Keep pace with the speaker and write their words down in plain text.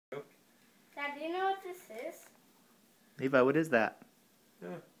this is. Levi, what is that?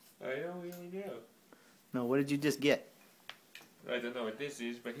 I don't really know. No, what did you just get? I don't know what this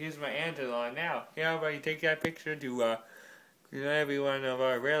is, but here's my aunt-in-law now. How about you take that picture to every one of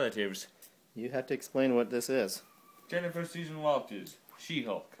our relatives? You have to explain what this is. Jennifer Susan Walters,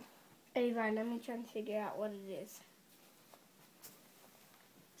 She-Hulk. Levi, let me try and figure out what it is.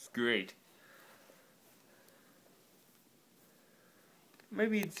 It's great.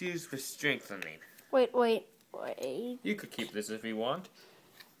 Maybe it's used for strengthening. Wait. You could keep this if you want.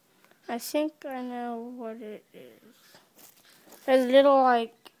 I think I know what it is. There's a little,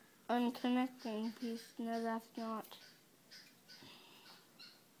 like, unconnecting piece. No, that's not.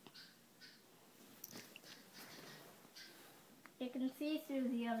 You can see through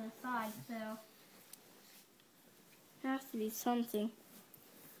the other side, so it has to be something.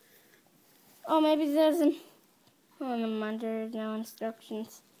 Oh, maybe there's an... Oh, never mind, there's no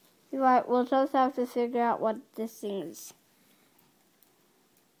instructions. Right, we'll just have to figure out what this thing is.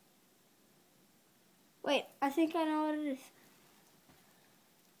 Wait, I think I know what it is.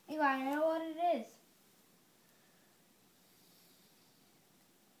 Levi, I know what it is.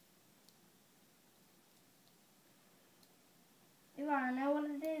 Levi, I know what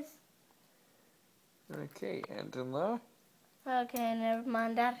it is. Okay, aunt-in-law. Okay, never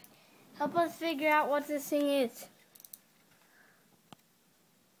mind that. Help us figure out what this thing is.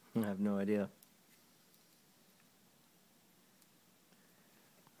 I have no idea.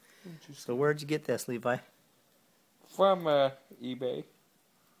 So where'd you get this, Levi? From eBay.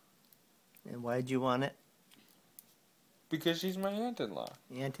 And why'd you want it? Because she's my aunt-in-law.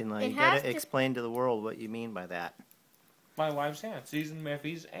 Aunt-in-law, It you has gotta to- explain to the world what you mean by that. My wife's aunt, Susan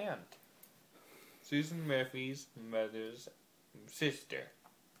Murphy's aunt. Susan Murphy's mother's sister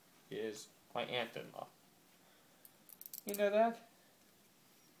is my aunt-in-law. You know that?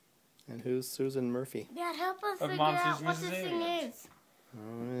 And who's Susan Murphy? Dad, help us Of figure Monsters out what Mrs. this thing Aliens. is.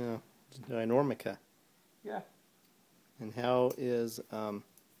 Oh yeah, Dinormica. Yeah. And how is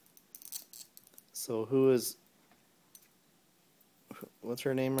so who is? What's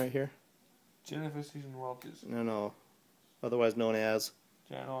her name right here? Jennifer Susan Walters. No. Otherwise known as?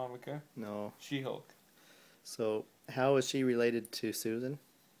 Dinormica. No. She-Hulk. So how is she related to Susan?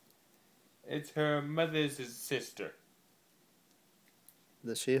 It's her mother's sister.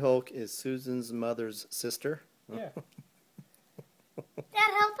 The She-Hulk is Susan's mother's sister? Yeah.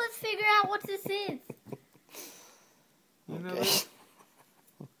 Dad, help us figure out what this is. You know Okay. that?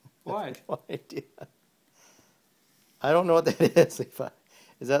 What? No idea. I don't know what that is, Levi.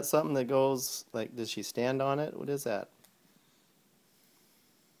 Is that something that goes, like, does she stand on it? What is that?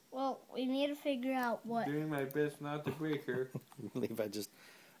 Well, we need to figure out what. Doing my best not to break her. Levi just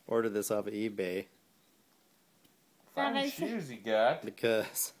ordered this off of eBay Dad, I Fine think- shoes he got.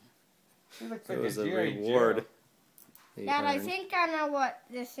 because She looks it like was a a G.I. reward. Joe. he Dad, I earned. think I know what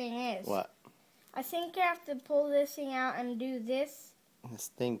this thing is. What? I think you have to pull this thing out and do this, This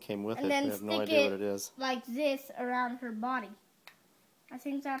thing came with And it. then I have no stick idea it- what it is. like this, around her body. I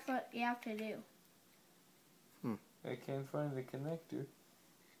think that's what you have to do. I can't find the connector.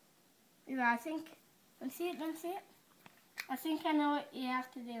 Yeah, I think. Let's see it. I think I know what you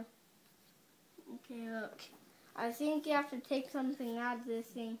have to do. Okay, look. I think you have to take something out of this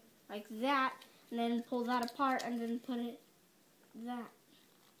thing, like that, and then pull that apart, and then put it that.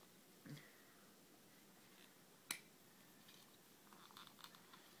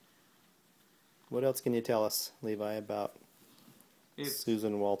 What else can you tell us, Levi, about It's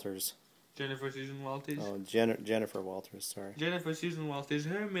Susan Walters? Jennifer Susan Walters. Oh, Jennifer Walters, sorry. Jennifer Susan Walters.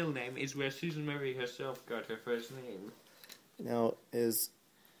 Her middle name is where Susan Murphy herself got her first name. Now, is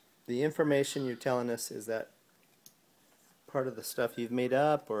the information you're telling us, is that part of the stuff you've made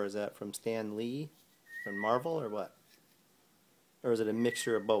up, or is that from Stan Lee, from Marvel, or what? Or is it a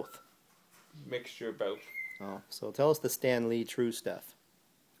mixture of both? Mixture of both. Oh, so tell us the Stan Lee true stuff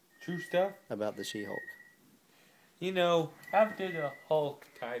True stuff. about the She-Hulk. You know, after the Hulk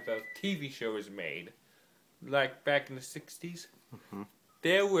type of TV show was made, like back in the 60s,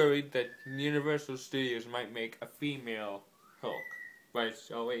 they're worried that Universal Studios might make a female Hulk. But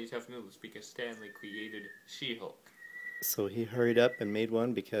it's always have noodles because Stanley created She-Hulk. So he hurried up and made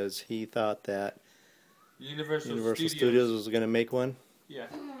one because he thought that Universal Studios was going to make one? Yeah.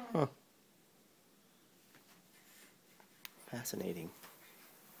 Huh. Fascinating.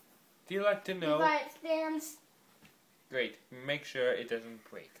 Do you like to know? Levi, it stands. Great. Make sure it doesn't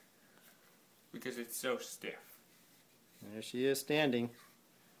break. Because it's so stiff. There she is standing.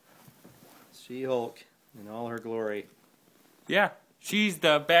 She-Hulk in all her glory. Yeah. She's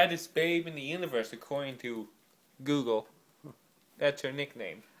the baddest babe in the universe according to Google. That's her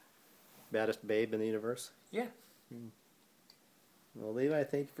nickname. Baddest babe in the universe? Yeah. Well, Levi,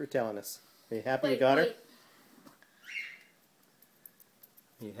 thank you for telling us. Are you happy you got her?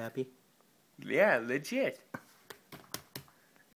 Are you happy? Yeah, legit.